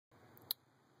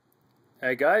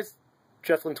Hey guys,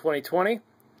 Jethlin 2020.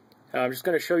 I'm just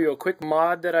going to show you a quick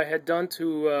mod that I had done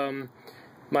to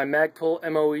my Magpul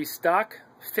MOE stock,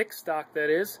 fixed stock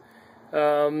that is.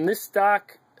 This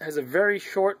stock has a very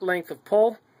short length of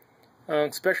pull,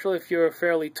 especially if you're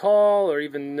fairly tall or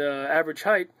even average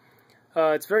height.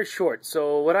 It's very short.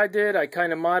 So what I did, I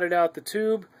kind of modded out the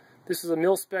tube. This is a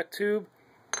milspec tube,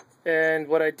 and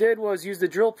what I did was use the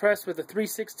drill press with a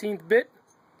 3/16 bit.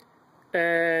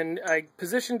 And I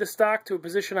positioned the stock to a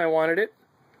position I wanted it.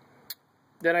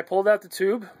 Then I pulled out the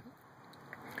tube,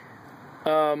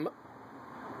 and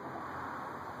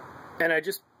I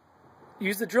just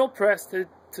used the drill press to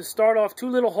start off two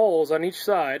little holes on each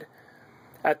side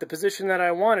at the position that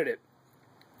I wanted it.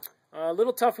 A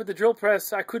little tough with the drill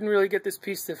press. I couldn't really get this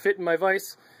piece to fit in my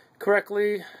vise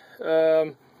correctly.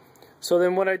 So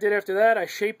then what I did after that, I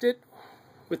shaped it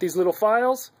with these little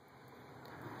files.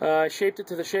 I shaped it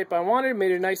to the shape I wanted, made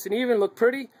it nice and even, looked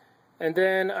pretty, and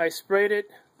then I sprayed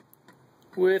it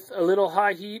with a little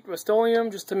high heat Rust-Oleum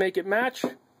just to make it match.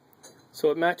 So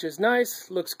it matches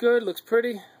nice, looks good, looks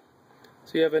pretty.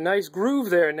 So you have a nice groove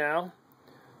there now.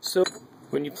 So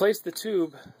when you place the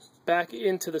tube back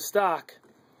into the stock,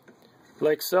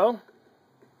 like so,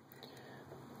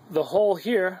 the hole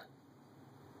here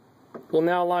will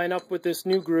now line up with this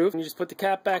new groove. And you just put the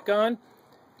cap back on,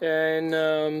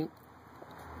 and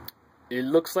it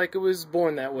looks like it was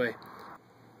born that way.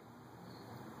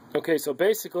 Okay, so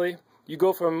basically, you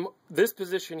go from this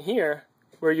position here,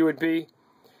 where you would be,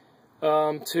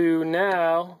 to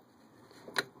now,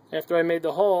 after I made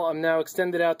the hole, I'm now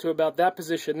extended out to about that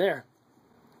position there.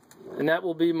 And that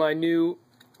will be my new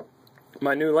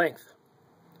length.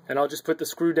 And I'll just put the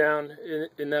screw down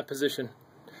in that position.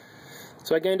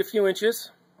 So I gained a few inches,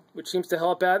 which seems to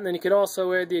help out, and then you could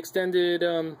also add the extended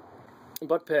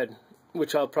butt pad,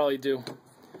 which I'll probably do.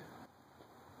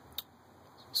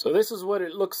 So this is what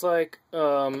it looks like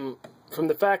from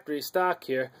the factory stock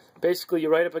here. Basically,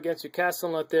 you're right up against your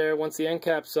castle nut there once the end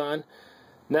cap's on.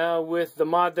 Now with the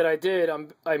mod that I did,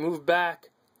 I moved back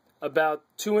about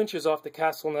 2 inches off the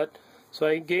castle nut, so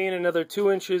I gain another 2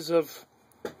 inches of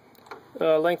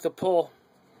length of pull.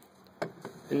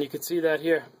 And you can see that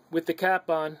here. With the cap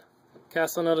on,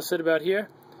 castle nut will sit about here,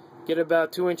 get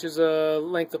about 2 inches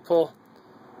length of pull.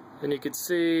 And you can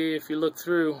see, if you look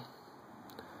through,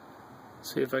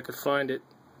 see if I could find it.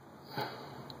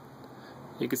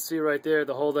 You can see right there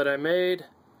the hole that I made,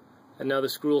 and now the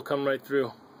screw will come right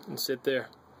through and sit there.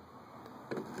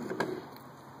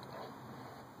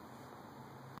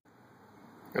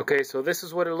 Okay, so this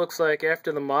is what it looks like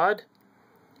after the mod.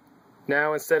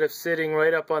 Now instead of sitting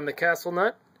right up on the castle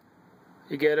nut,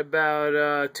 you get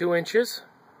about 2 inches,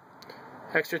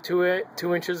 extra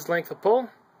 2 inches length of pull,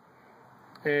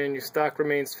 and your stock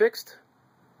remains fixed.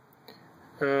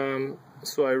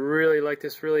 So I really like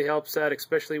this, really helps out,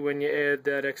 especially when you add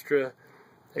that extra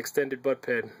extended butt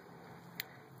pad.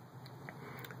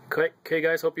 Okay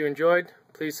guys, hope you enjoyed.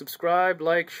 Please subscribe,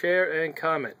 like, share, and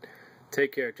comment.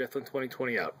 Take care. Jethlin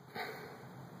 2020 out.